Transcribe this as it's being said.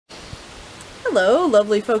Hello,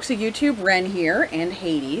 lovely folks of YouTube. Ren here, and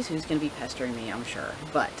Hades, who's going to be pestering me, I'm sure.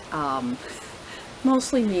 But,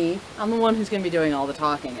 mostly me. I'm the one who's going to be doing all the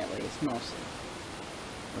talking, at least. Mostly.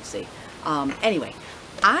 Let's see. Anyway,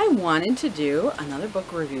 I wanted to do another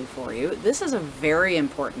book review for you. This is a very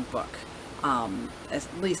important book, at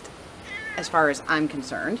least as far as I'm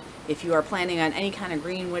concerned. If you are planning on any kind of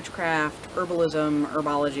green witchcraft, herbalism,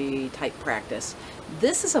 herbology type practice,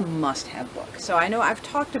 this is a must-have book. So I know I've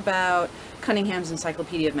talked about Cunningham's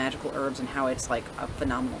Encyclopedia of Magical Herbs and how it's like a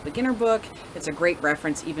phenomenal beginner book. It's a great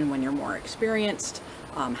reference even when you're more experienced.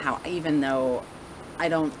 How even though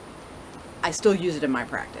I still use it in my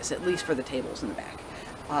practice, at least for the tables in the back.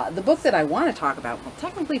 The book that I want to talk about, well,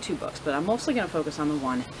 technically two books, but I'm mostly going to focus on the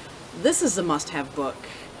one. This is the must-have book.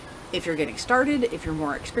 If you're getting started, if you're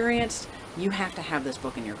more experienced, you have to have this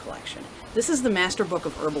book in your collection. This is the Master Book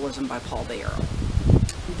of Herbalism by Paul Bayero.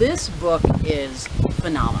 This book is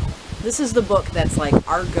phenomenal. This is the book that's like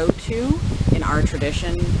our go-to in our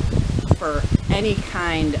tradition for any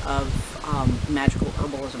kind of magical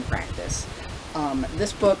herbalism practice.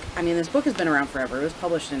 This book has been around forever. It was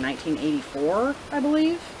published in 1984, I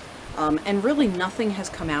believe. And really nothing has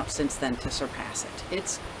come out since then to surpass it.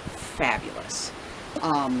 It's fabulous.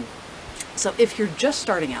 So if you're just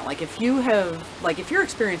starting out, if your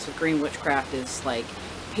experience with Green Witchcraft is like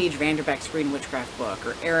Paige Vanderbeck's Green Witchcraft book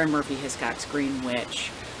or Erin Murphy Hiscock's Green Witch,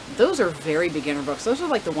 those are very beginner books. Those are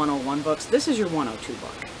like the 101 books. This is your 102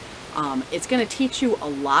 book. It's going to teach you a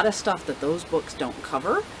lot of stuff that those books don't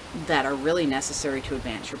cover that are really necessary to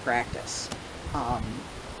advance your practice.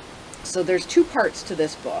 So there's two parts to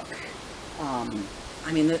this book.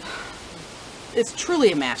 It's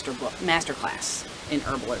truly a masterclass in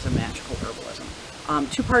herbalism, magical herbalism.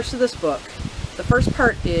 Two parts to this book. The first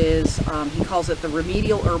part is, he calls it the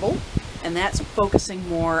remedial herbal, and that's focusing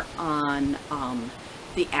more on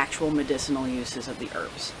the actual medicinal uses of the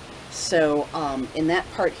herbs. So in that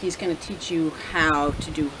part, he's going to teach you how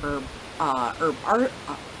to do herb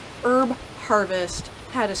harvest,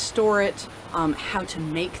 how to store it, how to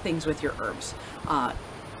make things with your herbs.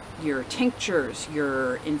 Your tinctures,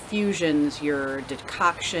 your infusions, your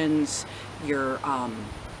decoctions, your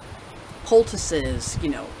poultices,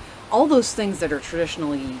 all those things that are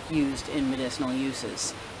traditionally used in medicinal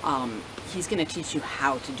uses. He's going to teach you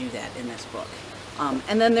how to do that in this book.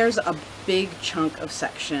 And then there's a big chunk of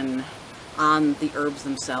section on the herbs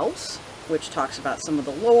themselves, which talks about some of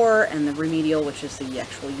the lore, and the remedial, which is the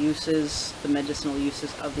actual uses, the medicinal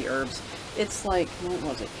uses of the herbs. It's like, what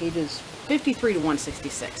was it, pages 53 to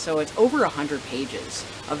 166, so it's over 100 pages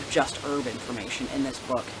of just herb information in this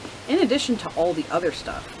book, in addition to all the other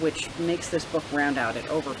stuff, which makes this book round out at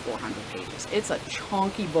over 400 pages. It's a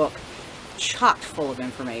chunky book, chocked full of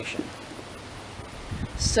information.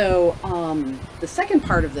 So the second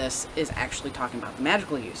part of this is actually talking about the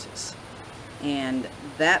magical uses. And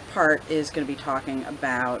that part is going to be talking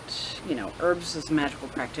about, herbs as a magical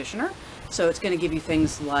practitioner. So it's going to give you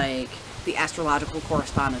things like the astrological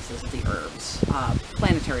correspondences of the herbs,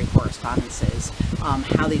 planetary correspondences,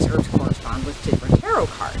 how these herbs correspond with different tarot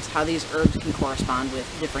cards, how these herbs can correspond with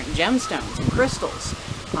different gemstones and crystals.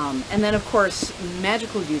 And then, of course,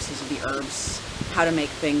 magical uses of the herbs, how to make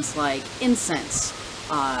things like incense,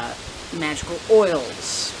 magical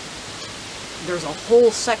oils. There's a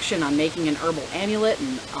whole section on making an herbal amulet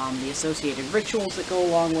and the associated rituals that go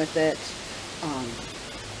along with it.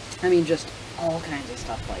 Just all kinds of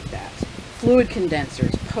stuff like that. Fluid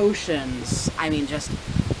condensers, potions, just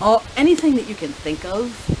anything that you can think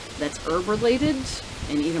of that's herb related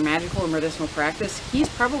in either magical or medicinal practice, he's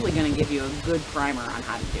probably going to give you a good primer on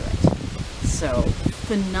how to do it. So,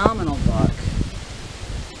 phenomenal book.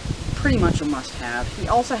 Pretty much a must-have. He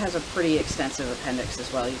also has a pretty extensive appendix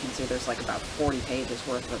as well. You can see there's like about 40 pages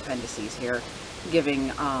worth of appendices here,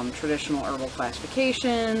 giving traditional herbal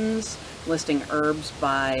classifications, listing herbs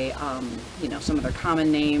by some of their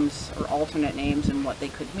common names or alternate names and what they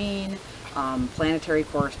could mean, planetary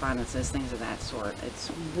correspondences, things of that sort. It's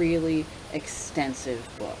a really extensive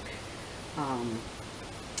book.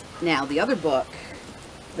 Now the other book,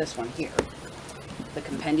 this one here, the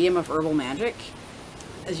Compendium of Herbal Magic,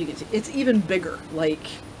 as you can see, it's even bigger.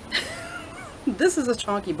 This is a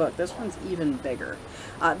chunky book. This one's even bigger.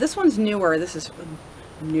 This one's newer. This is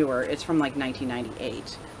newer. It's from like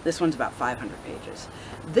 1998. This one's about 500 pages.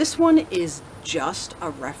 This one is just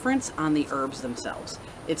a reference on the herbs themselves.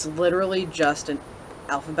 It's literally just an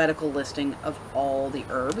alphabetical listing of all the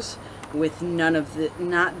herbs with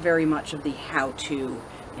not very much of the how-to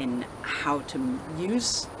in how to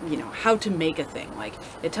use, how to make a thing. Like,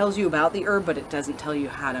 it tells you about the herb, but it doesn't tell you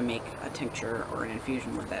how to make a tincture or an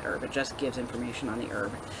infusion with that herb. It just gives information on the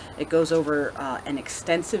herb. It goes over an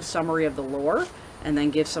extensive summary of the lore, and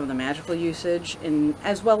then gives some of the magical usage,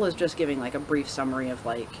 as well as just giving like a brief summary of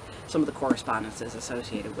like some of the correspondences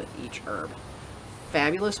associated with each herb.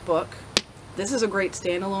 Fabulous book. This is a great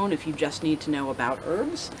standalone if you just need to know about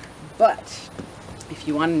herbs, but if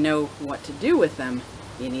you want to know what to do with them,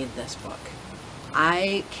 you need this book.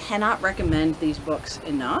 I cannot recommend these books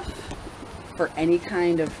enough for any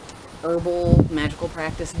kind of herbal magical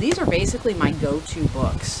practice. These are basically my go-to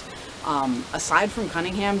books. Aside from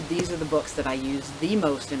Cunningham, these are the books that I use the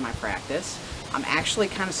most in my practice. I'm actually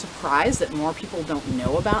kind of surprised that more people don't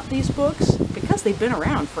know about these books because they've been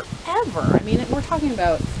around forever. I mean, we're talking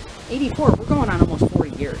about 84, we're going on almost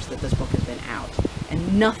 40 years that this book has been out,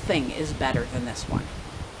 and nothing is better than this one.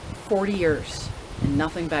 40 years, and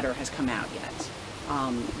nothing better has come out yet.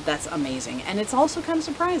 That's amazing. And it's also kind of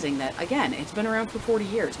surprising that, again, it's been around for 40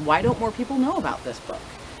 years. Why don't more people know about this book?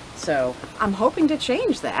 So I'm hoping to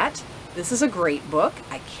change that. This is a great book.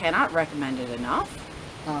 I cannot recommend it enough.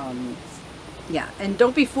 Yeah, and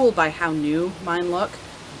don't be fooled by how new mine look.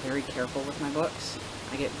 I'm very careful with my books.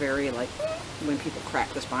 I get very, like, when people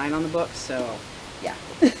crack the spine on the books, so yeah.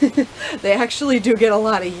 They actually do get a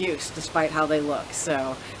lot of use despite how they look,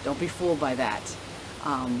 so don't be fooled by that.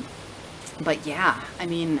 But yeah, I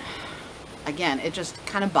mean, again, it just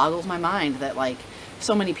kind of boggles my mind that, like,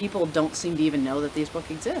 so many people don't seem to even know that these books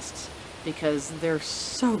exist because they're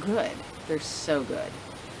so good. They're so good.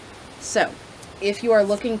 So, if you are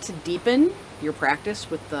looking to deepen your practice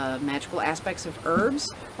with the magical aspects of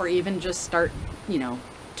herbs, or even just start,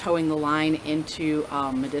 towing the line into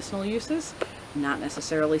medicinal uses, not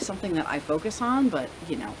necessarily something that I focus on, but,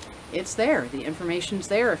 it's there. The information's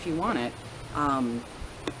there if you want it.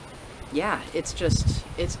 Yeah, it's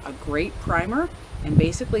a great primer, and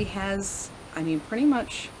basically has, I mean, pretty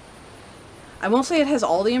much, I won't say it has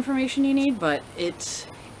all the information you need, but it's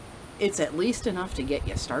at least enough to get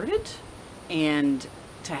you started and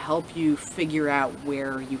to help you figure out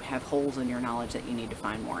where you have holes in your knowledge that you need to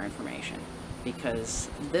find more information, because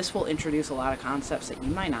this will introduce a lot of concepts that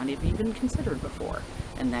you might not have even considered before,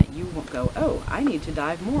 and that you won't go, oh, I need to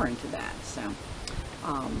dive more into that. So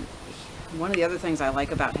one of the other things I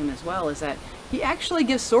like about him as well is that he actually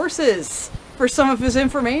gives sources for some of his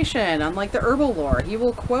information. Unlike the herbal lore, he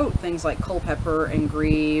will quote things like Culpeper and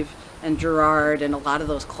Grieve and Gerard and a lot of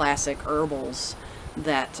those classic herbals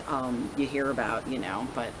that you hear about,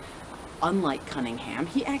 but unlike Cunningham,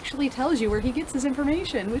 he actually tells you where he gets his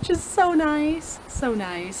information, which is so nice, so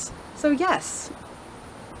nice. So yes,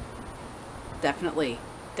 definitely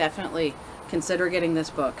consider getting this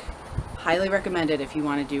book. Highly recommend it if you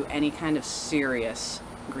want to do any kind of serious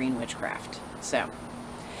green witchcraft. So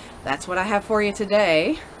that's what I have for you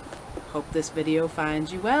today. Hope this video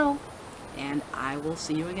finds you well, and I will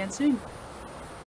see you again soon.